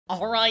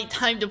Alright,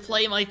 time to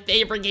play my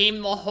favorite game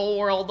in the whole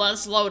world.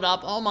 Let's load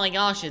up. Oh my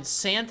gosh, it's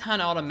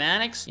Sandtown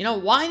Automatics. You know,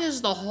 why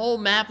does the whole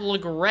map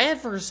look red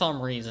for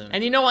some reason?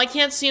 And you know, I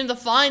can't seem to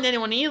find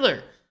anyone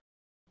either.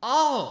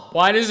 Oh,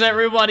 why does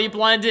everybody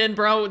blend in,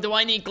 bro? Do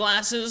I need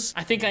glasses?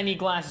 I think I need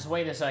glasses.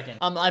 Wait a second.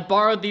 I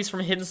borrowed these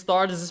from Hidden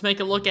Star. Does this make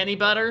it look any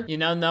better? You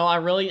know, no, I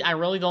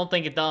really don't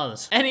think it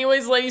does.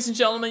 Anyways, ladies and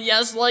gentlemen,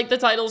 yes, like the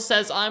title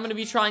says, I'm gonna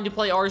be trying to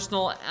play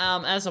Arsenal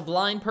as a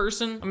blind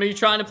person. I'm gonna be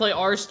trying to play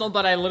Arsenal,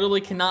 but I literally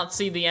cannot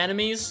see the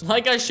enemies.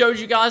 Like I showed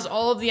you guys,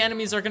 all of the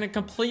enemies are gonna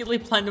completely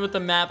blend in with the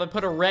map. I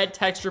put a red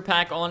texture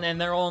pack on, and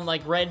they're on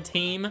like red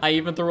team. I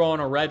even threw on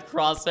a red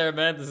crosshair,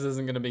 man. This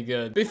isn't gonna be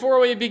good. Before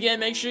we begin,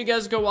 make sure you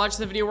guys go watch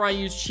the video where I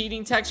use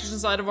cheating textures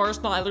inside of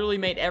Arsenal. I literally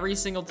made every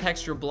single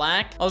texture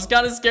black. I was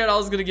kind of scared I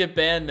was gonna get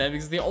banned, man,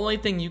 because the only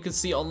thing you could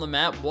see on the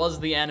map was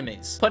the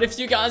enemies. But if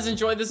you guys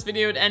enjoyed this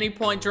video at any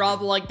point, drop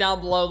a like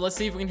down below. Let's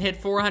see if we can hit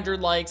 400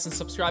 likes and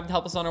subscribe to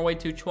help us on our way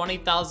to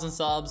 20,000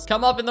 subs.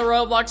 Come up in the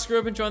Roblox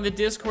group and join the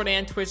Discord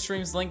and Twitch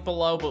streams, link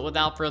below. But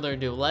without further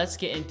ado, let's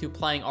get into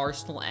playing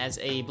Arsenal as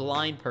a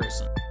blind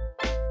person.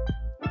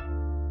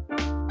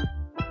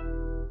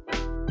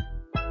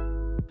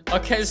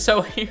 Okay,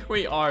 so here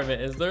we are, man.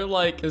 Is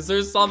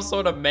there some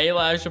sort of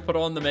melee I should put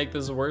on to make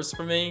this worse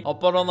for me? I'll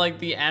put on like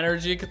the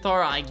energy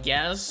guitar, I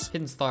guess.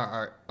 Hidden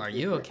Star, are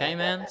you okay,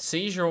 man?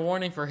 Seizure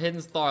warning for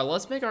Hidden Star.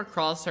 Let's make our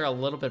crosshair a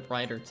little bit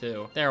brighter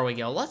too. There we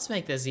go. Let's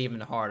make this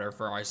even harder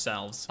for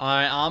ourselves. All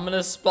right, I'm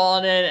gonna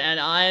spawn in and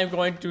I am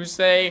going to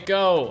say,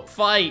 go,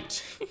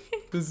 fight.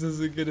 This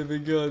isn't gonna be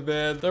good,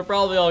 man. They're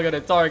probably all gonna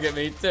target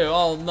me too.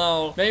 Oh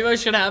no. Maybe I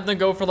should have them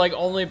go for like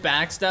only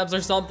backstabs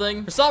or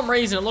something. For some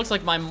reason, it looks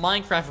like my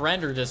Minecraft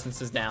render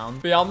distance is down.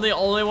 But yeah, I'm the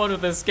only one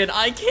with this skin.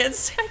 I can't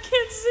see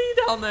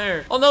down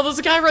there. Oh no, there's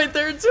a guy right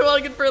there too. I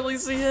can barely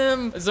see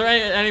him. Is there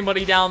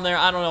anybody down there?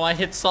 I don't know. I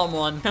hit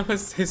someone. How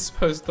is this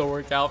supposed to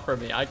work out for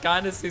me? I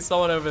kind of see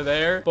someone over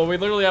there, but we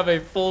literally have a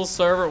full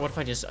server. What if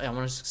I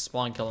want to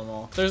spawn kill them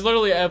all? There's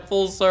literally a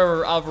full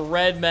server of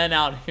red men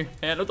out here,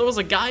 man. If there was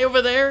a guy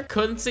over there,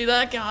 couldn't see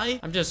that guy.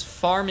 I'm just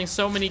farming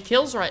so many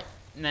kills right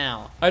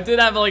now. I did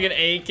have like an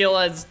 8 kill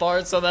head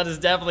start, so that is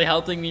definitely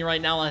helping me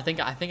right now. I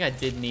think I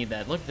did need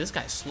that. Look, this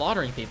guy's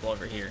slaughtering people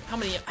over here. How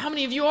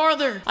many of you are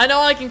there? I know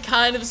I can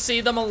kind of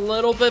see them a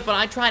little bit, but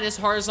I tried as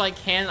hard as I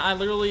can. I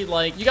literally,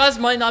 like, you guys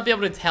might not be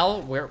able to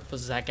tell where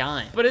was that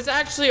guy, but it's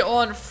actually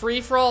on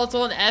free-for-all. It's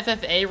on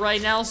FFA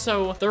right now,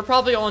 so they're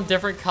probably on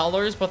different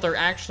colors, but they're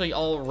actually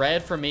all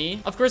red for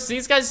me. Of course,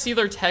 these guys see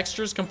their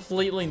textures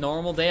completely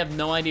normal. They have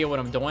no idea what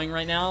I'm doing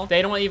right now.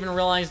 They don't even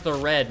realize they're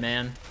red,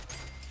 man.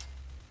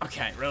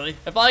 Okay, really?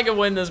 If I could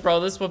win this, bro,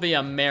 this would be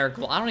a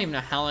miracle. I don't even know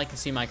how I can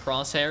see my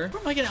crosshair.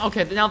 Where am I gonna?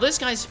 Okay, now this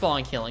guy's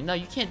spawn killing. No,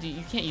 you can't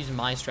use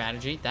my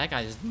strategy. That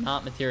guy is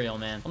not material,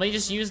 man. Let me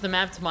just use the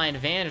map to my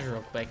advantage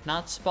real quick,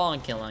 not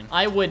spawn killing.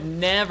 I would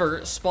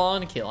never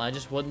spawn kill. I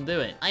just wouldn't do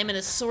it. I'm in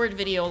a sword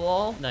video,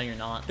 lol. No, you're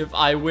not. If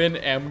I win,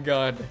 I'm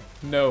God.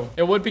 No.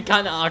 It would be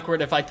kind of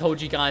awkward if I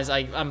told you guys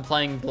I'm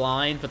playing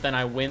blind, but then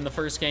I win the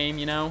first game,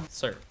 you know?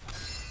 Sir.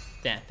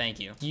 Yeah, thank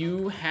you.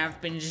 You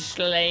have been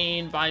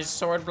slain by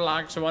Sword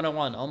Blocks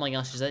 101. Oh my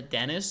gosh, is that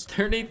Dennis?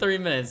 33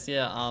 minutes.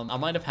 Yeah, I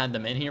might have had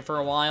them in here for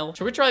a while.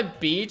 Should we try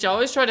beach? I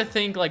always try to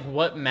think like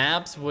what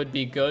maps would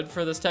be good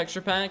for this texture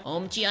pack.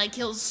 OMG, I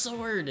killed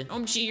Sword.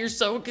 OMG, you're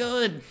so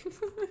good.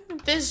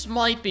 This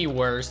might be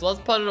worse. Let's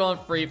put it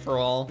on free for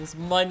all. This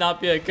might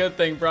not be a good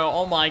thing, bro.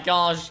 Oh my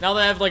gosh. Now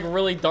they have like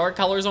really dark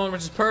colors on,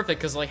 which is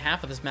perfect because like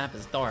half of this map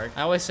is dark.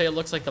 I always say it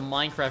looks like the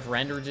Minecraft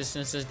render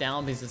distance is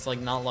down because it's like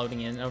not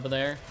loading in over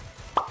there.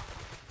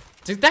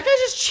 Did that guy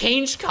just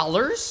change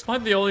colors?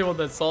 I'm the only one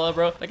that saw that,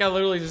 bro. That guy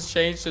literally just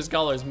changed his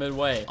colors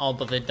midway. Oh,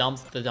 but the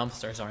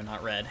dumpsters are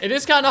not red. It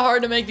is kind of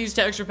hard to make these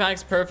texture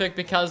packs perfect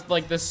because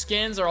like the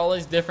skins are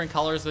always different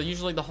colors. So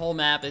usually the whole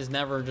map is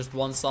never just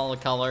one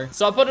solid color.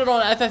 So I put it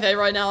on FFA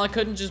right now. I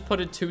couldn't just put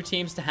it 2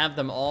 teams to have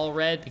them all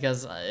red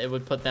because it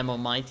would put them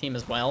on my team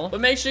as well. But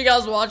make sure you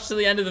guys watch to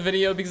the end of the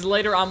video because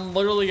later I'm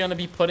literally going to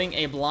be putting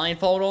a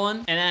blindfold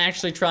on and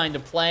actually trying to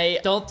play.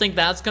 Don't think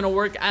that's going to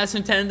work as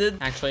intended.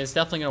 Actually, it's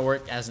definitely going to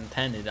work as intended.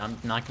 I'm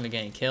not gonna get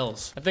any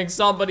kills. I think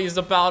somebody's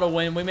about to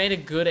win. We made a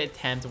good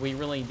attempt. We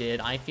really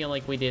did. I feel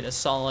like we did a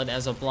solid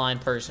as a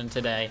blind person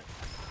today.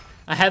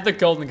 I had the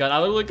golden gun. I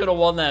literally could have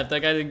won that if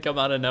that guy didn't come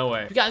out of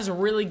nowhere. You guys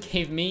really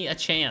gave me a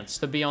chance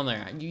to be on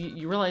there.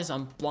 You realize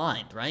I'm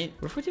blind, right?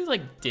 What if we do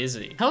like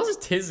Dizzy? How is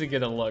Dizzy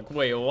gonna look?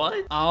 Wait,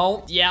 what?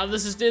 Oh, yeah,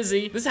 this is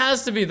Dizzy. This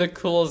has to be the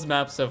coolest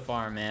map so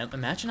far, man.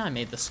 Imagine I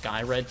made the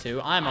sky red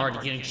too. I'm already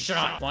getting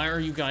shot. Why are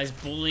you guys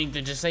bullying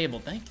the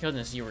disabled? Thank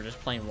goodness you were just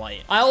plain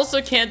white. I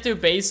also can't do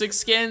basic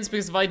skins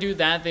because if I do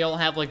that, they all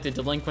have like the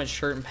delinquent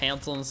shirt and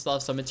pants and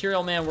stuff. So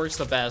Material Man works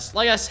the best.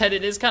 Like I said,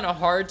 it is kind of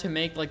hard to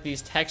make like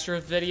these texture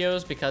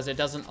videos because it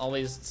doesn't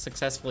always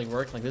successfully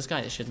work. Like this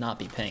guy should not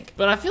be pink,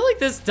 but I feel like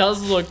this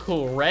does look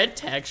cool. Red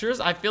textures,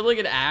 I feel like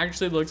it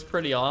actually looks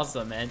pretty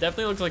awesome, man. It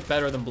definitely looks like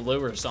better than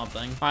blue or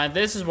something. All right,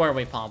 this is where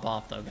we pop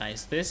off though,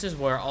 guys. This is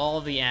where all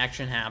the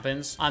action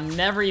happens. I'm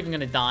never even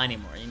gonna die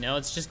anymore, you know?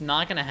 It's just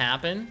not gonna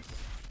happen.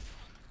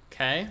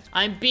 Okay.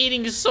 I'm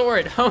beating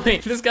sword.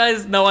 Homie, this guy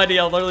has no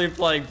idea. I'm literally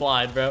playing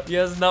blind, bro. He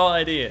has no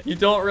idea. You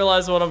don't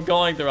realize what I'm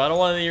going through. I don't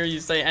want to hear you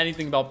say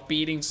anything about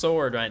beating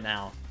sword right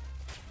now.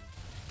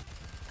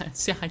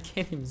 See, I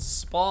can't even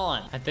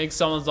spawn. I think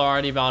someone's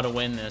already about to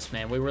win this,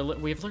 man. We've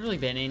literally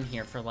been in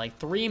here for like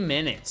 3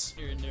 minutes.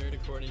 You're a nerd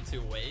according to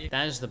Wade.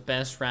 That is the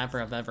best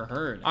rapper I've ever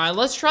heard. All right,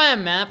 let's try a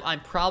map I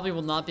probably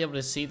will not be able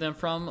to see them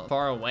from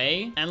far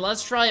away. And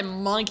let's try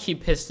monkey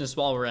business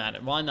while we're at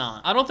it. Why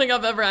not? I don't think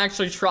I've ever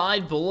actually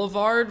tried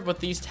Boulevard with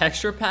these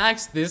texture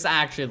packs. This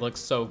actually looks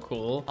so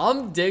cool.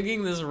 I'm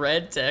digging this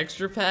red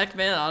texture pack,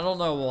 man. I don't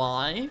know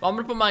why. I'm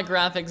gonna put my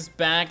graphics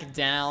back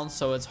down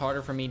so it's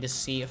harder for me to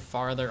see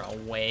farther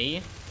away.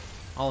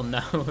 Oh no,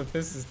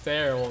 this is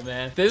terrible,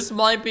 man. This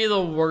might be the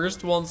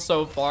worst one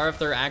so far if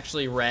they're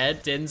actually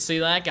red. Didn't see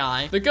that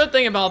guy. The good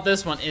thing about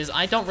this one is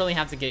I don't really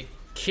have to get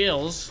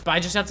kills, but I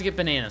just have to get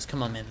bananas.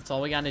 Come on, man. That's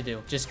all we gotta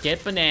do. Just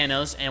get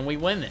bananas and we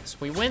win this.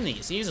 We win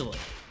these easily.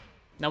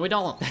 No, we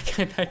don't.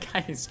 That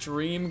guy is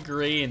dream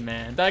green,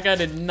 man. That guy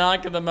did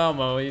not get the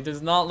memo. He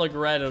does not look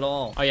red at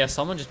all. Oh yeah,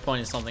 someone just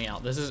pointed something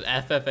out. This is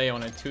FFA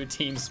on a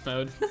 2-teams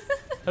mode.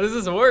 How does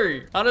this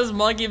work? How does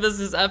monkey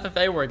business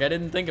FFA work? I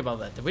didn't think about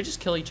that. Did we just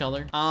kill each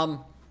other?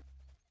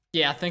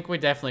 Yeah, I think we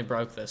definitely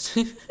broke this.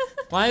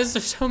 Why is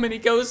there so many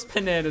ghost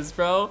bananas,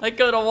 bro? I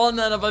could have won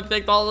that if I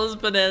picked all those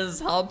bananas.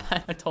 How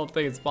bad? I don't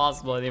think it's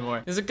possible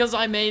anymore. Is it because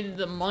I made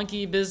the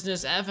monkey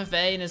business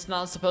FFA and it's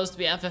not supposed to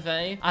be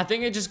FFA? I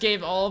think it just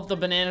gave all of the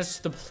bananas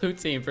to the blue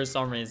team for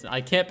some reason. I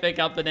can't pick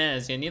up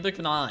bananas, yeah, neither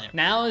can I.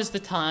 Now is the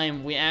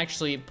time we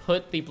actually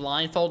put the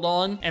blindfold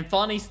on. And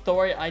funny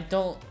story, I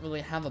don't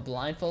really have a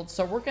blindfold,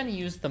 so we're gonna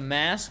use the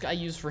mask I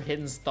use for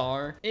Hidden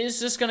Star. Is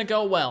this gonna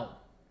go well?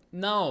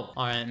 No.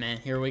 All right, man,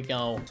 here we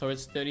go. Sword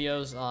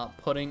Studios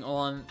putting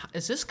on.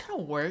 Is this gonna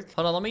work?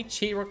 Hold on, let me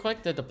cheat real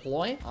quick to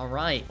deploy. All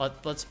right,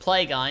 let's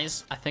play,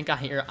 guys. I think I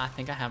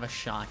have a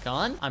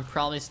shotgun. I'm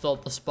probably still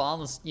at the spawn.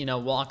 Let's, you know,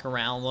 walk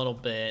around a little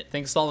bit.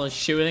 Think someone's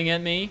shooting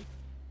at me.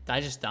 Did I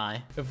just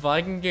die? If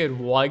I can get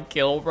 1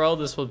 kill, bro,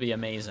 this would be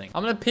amazing.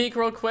 I'm gonna peek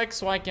real quick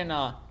so I can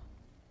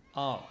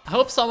oh, I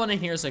hope someone in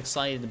here is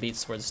excited to beat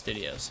Sword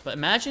Studios. But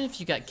imagine if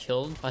you got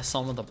killed by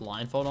someone with a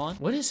blindfold on.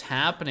 What is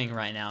happening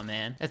right now,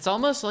 man? It's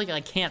almost like I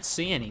can't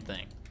see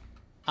anything.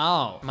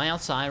 Oh, am I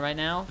outside right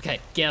now? Okay,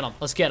 get him.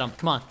 Let's get him.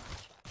 Come on.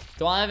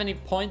 Do I have any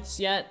points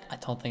yet? I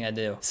don't think I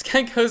do. This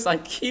guy goes, I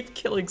keep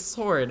killing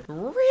sword.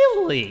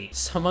 Really?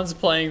 Someone's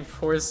playing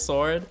for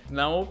sword?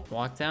 No.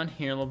 Walk down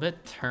here a little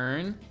bit.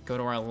 Turn. Go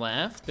to our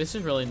left. This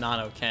is really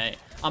not okay.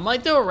 I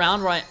might do a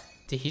round right.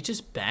 Did he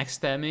just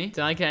backstab me?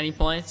 Did I get any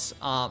points?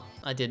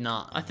 I did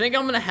not. I think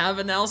I'm gonna have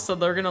it now, so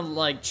they're gonna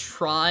like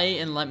try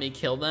and let me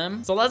kill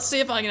them. So let's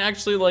see if I can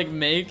actually like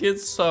make it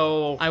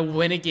so I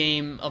win a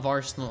game of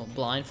Arsenal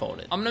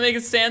blindfolded. I'm gonna make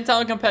it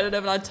Sandtown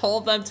competitive, and I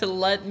told them to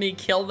let me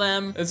kill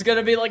them. It's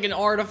gonna be like an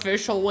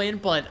artificial win,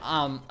 but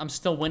I'm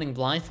still winning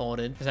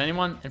blindfolded. Is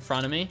anyone in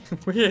front of me?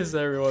 Where is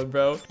everyone,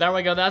 bro? There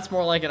we go. That's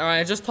more like it. All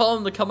right, I just told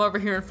them to come over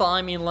here and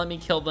find me and let me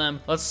kill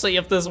them. Let's see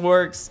if this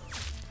works.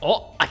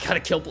 Oh, I got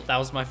a kill. That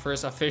was my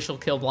first official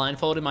kill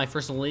blindfolded. My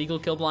first illegal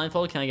kill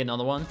blindfolded. Can I get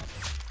another one?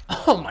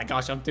 Oh my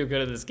gosh, I'm too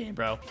good at this game,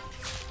 bro.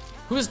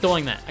 Who is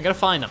doing that? I gotta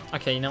find them.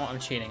 Okay, you know what? I'm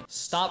cheating.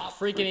 Stop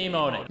freaking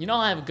emoting. You know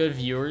I have good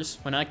viewers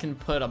when I can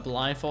put a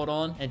blindfold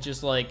on and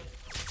just like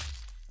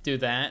do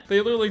that.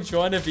 They literally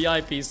joined a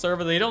VIP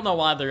server. They don't know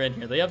why they're in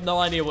here. They have no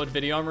idea what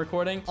video I'm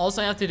recording. All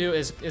I have to do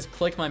is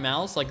click my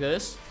mouse like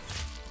this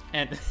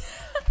and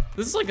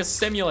this is like a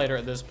simulator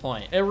at this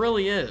point. It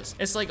really is.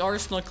 It's like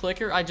Arsenal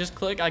clicker. I just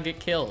click, I get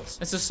kills.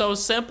 This is so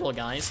simple,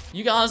 guys.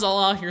 You guys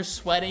all out here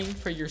sweating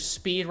for your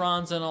speed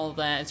runs and all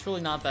that. It's really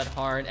not that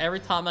hard.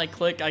 Every time I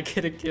click, I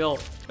get a kill.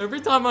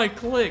 Every time I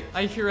click,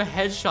 I hear a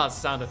headshot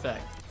sound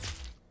effect.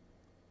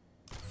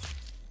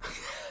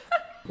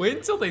 Wait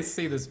until they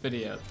see this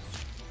video.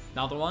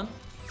 Another one?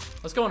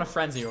 Let's go in a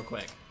frenzy real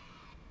quick.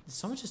 Did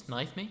someone just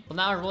knife me? Well,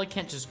 now I really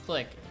can't just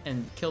click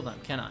and kill them,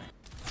 can I?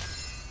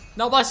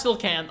 No, but I still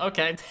can.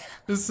 Okay.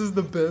 This is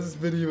the best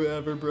video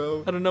ever,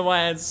 bro. I don't know why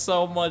I had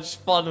so much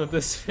fun with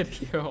this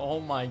video. Oh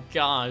my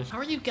gosh. How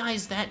are you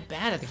guys that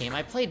bad at the game?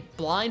 I played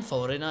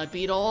blindfolded and I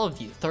beat all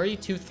of you.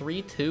 32,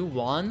 3, 2,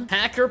 1.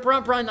 Hacker,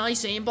 bruh,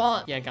 nice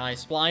aimbot. Yeah,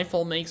 guys,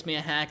 blindfold makes me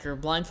a hacker.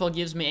 Blindfold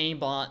gives me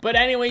aimbot. But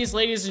anyways,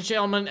 ladies and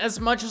gentlemen, as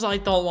much as I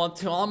don't want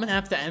to, I'm gonna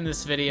have to end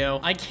this video.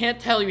 I can't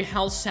tell you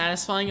how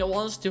satisfying it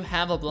was to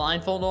have a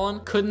blindfold on.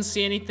 Couldn't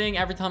see anything.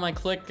 Every time I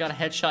clicked, got a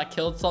headshot,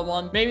 killed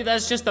someone. Maybe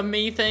that's just a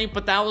me thing,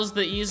 but that was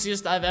the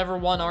easiest I've ever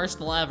won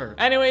Arsenal ever.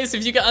 Anyways,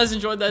 if you guys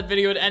enjoyed that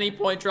video at any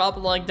point, drop a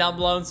like down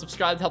below and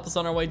subscribe to help us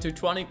on our way to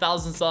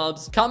 20,000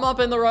 subs. Come up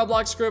in the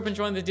Roblox group and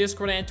join the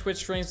Discord and Twitch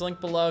streams,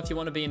 link below if you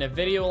want to be in a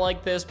video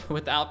like this. But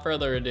without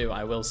further ado,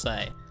 I will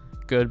say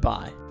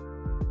goodbye.